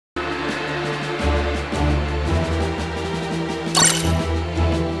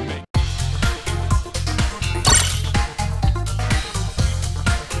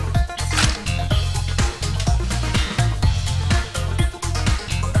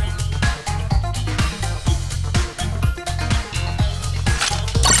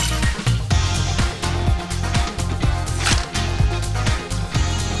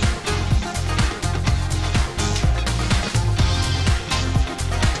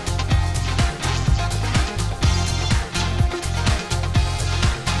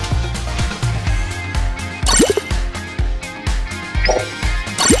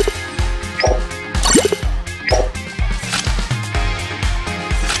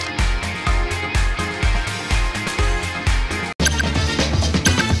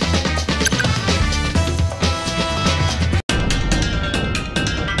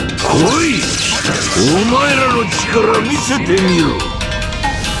前らの力見せてみろ。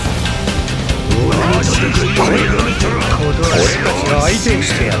俺たちが相手をし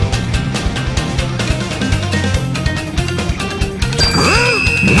てやろう。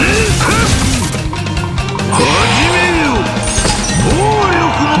始めよ暴力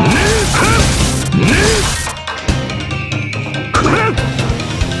の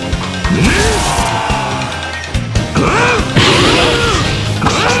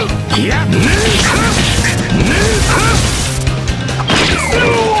いや全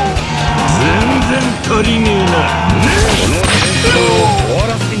然足りねえな。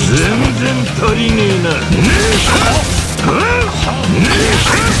全然足りねえな。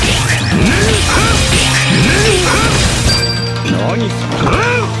何それ。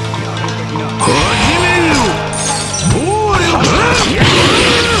始めよ暴力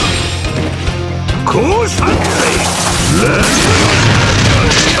降参隊。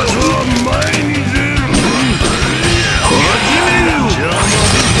前に出る。始めよ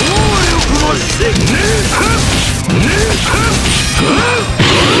暴力の世界。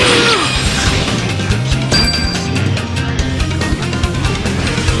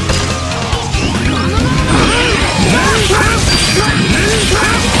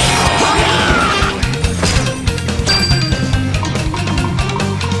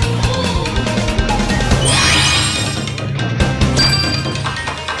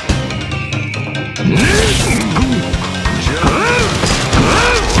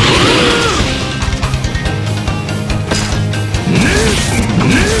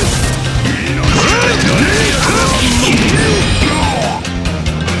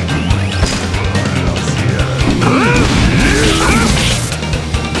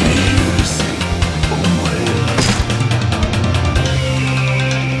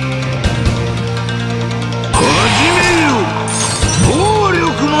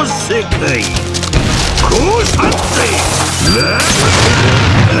世界降参隊。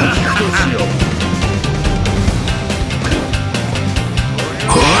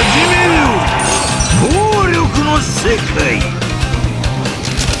始めよ暴力の世界。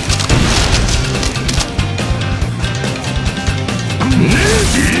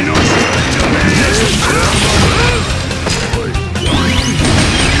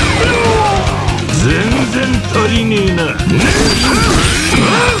全然足りねえな。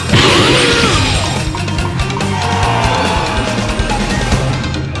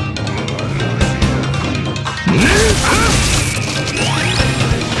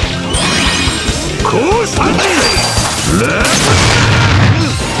降参隊。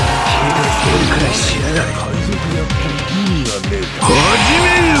始め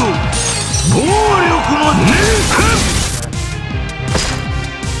よ暴力の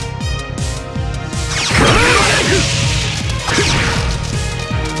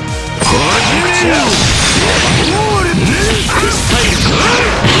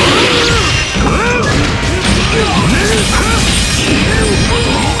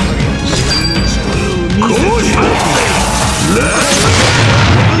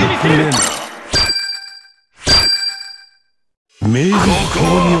明治島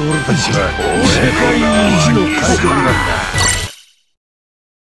に俺たちは世界一の海賊なんだ。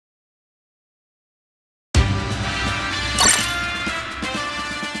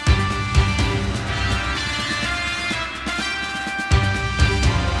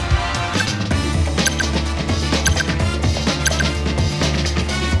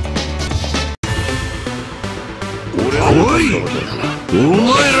おい、お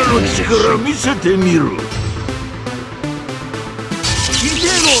前らの力見せてみろ。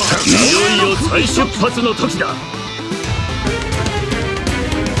いよいよ再出発の時だ。始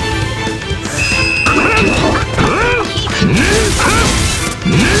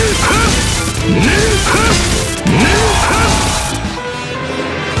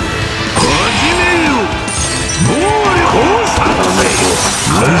めよ暴力を定め。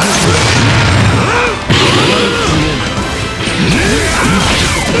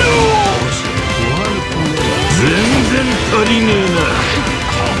全然足りねえな。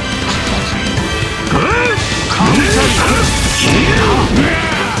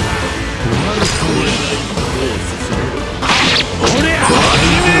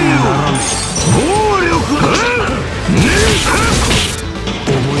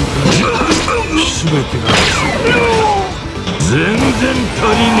全然足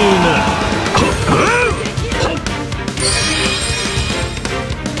りねえな。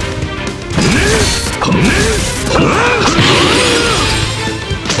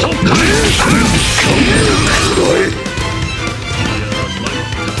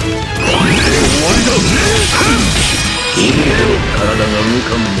体が動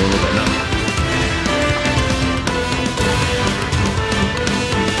かんものだな。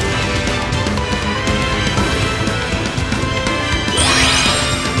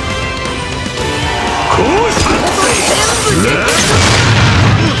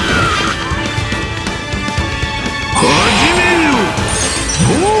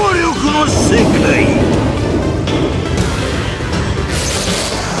の世界。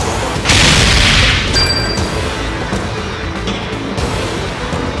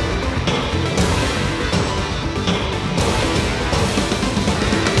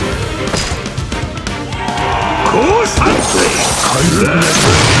降参全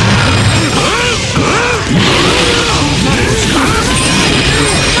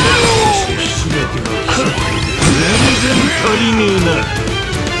然足りねえな。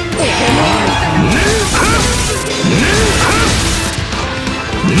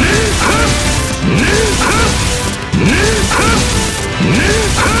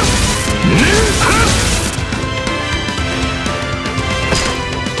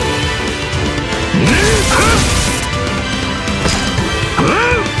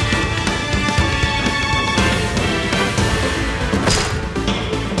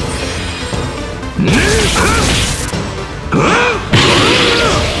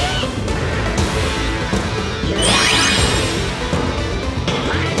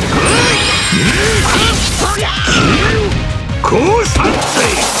降参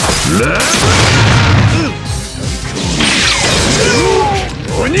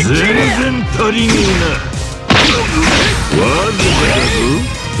全然足りねえな。わずかだ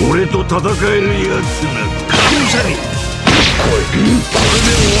ぞ、俺と戦えるやつなど。神サミ、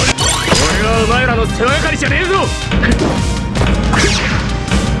俺はお前らの世話係じゃねえぞ。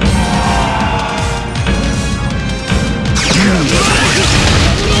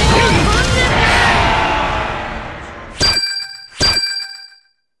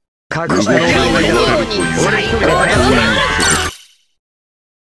覚悟の俺一人で大変だ。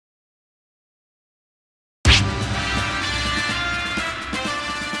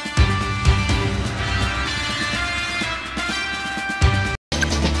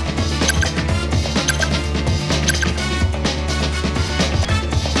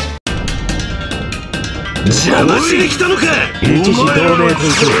邪魔しに来たのか。お前らの力を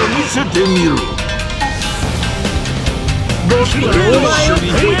見せてみろ。お前を天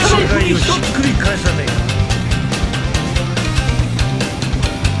下の国ひっくり返さねえ。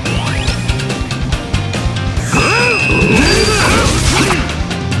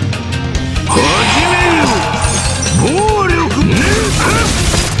始めよ暴力。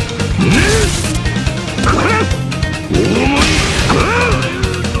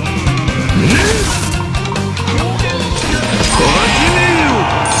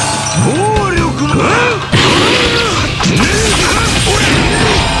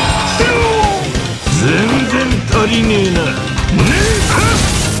全然足りねえな。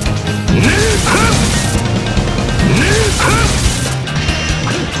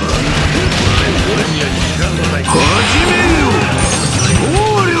始めよ暴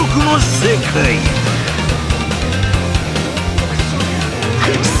力の世界。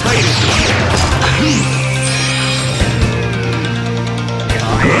サイレント。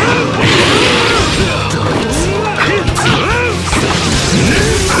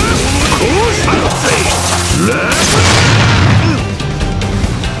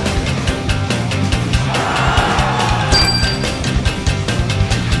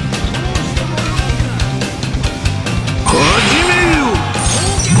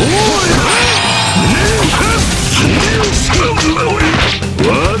わ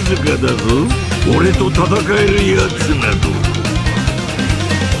ずかだぞ、俺と戦えるやつなど。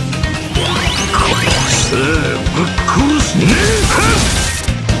さあぶっ殺すね。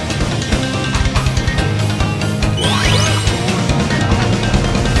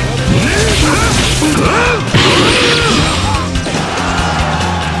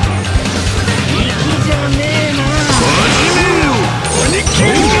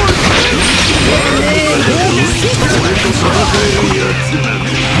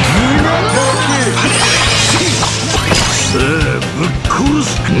ぶっ殺す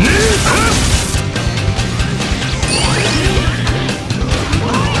ね。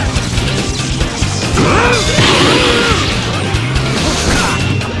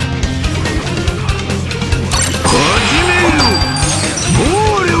始めよ暴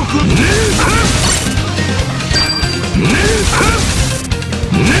力ね。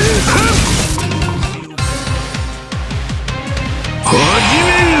始め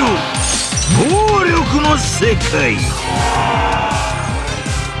よ暴力の世界。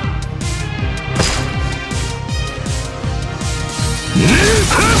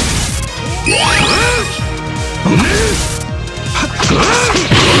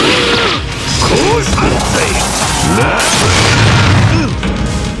降参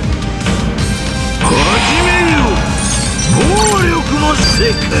始めよ暴力の世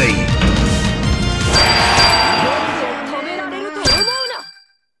界。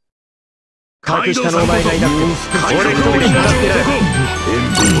格下のお前がいなくて俺一人で戦ってない。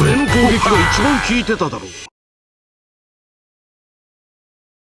俺の攻撃が一番効いてただろう。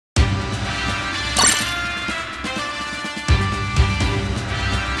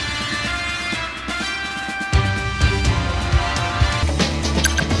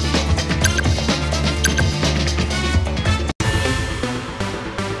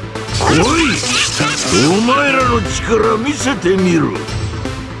おい、お前らの力見せてみろ。お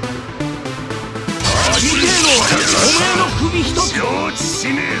前の首一つ承知し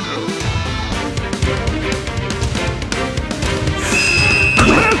ねえぞ。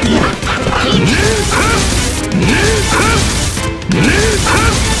始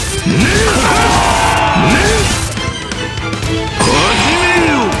め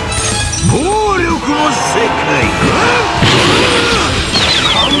よ暴力の世界。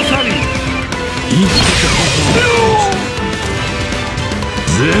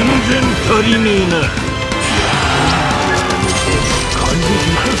全然足りねえな。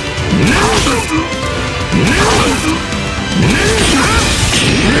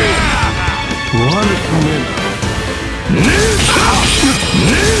悪くねえな。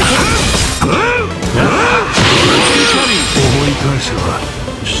思い返せば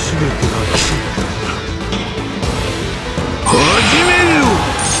全てが奇跡だ。始めよ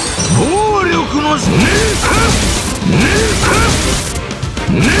暴力の世界。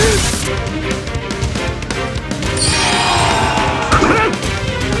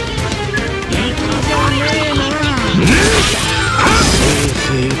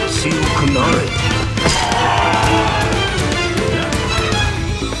強くなれ。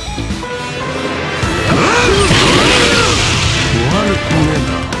悪くねえな。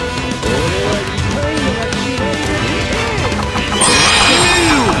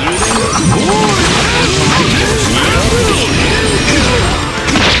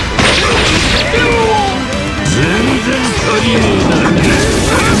全然足りねえな。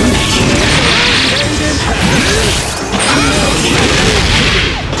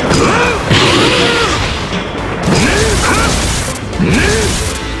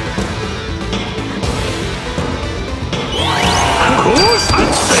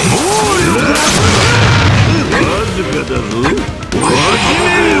だぞ。始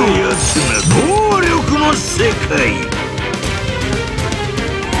めよやつな暴力の世界。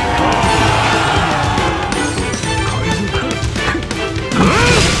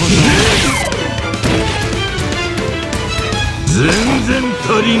全然足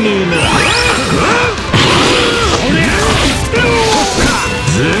りねえな。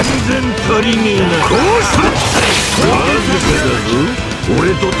全然足りねえな。わずかだぞ。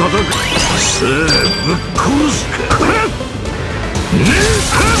俺と戦う。さあぶっ殺すか。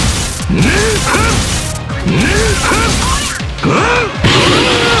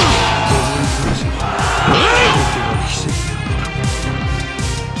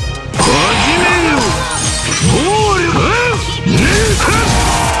始めよ暴力。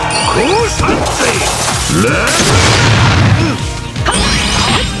降参ぜ。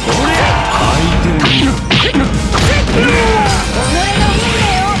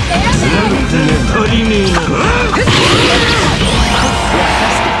足りねえな。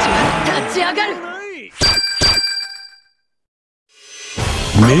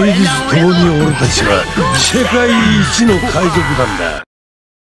名実ともに俺たちは世界一の海賊団だ。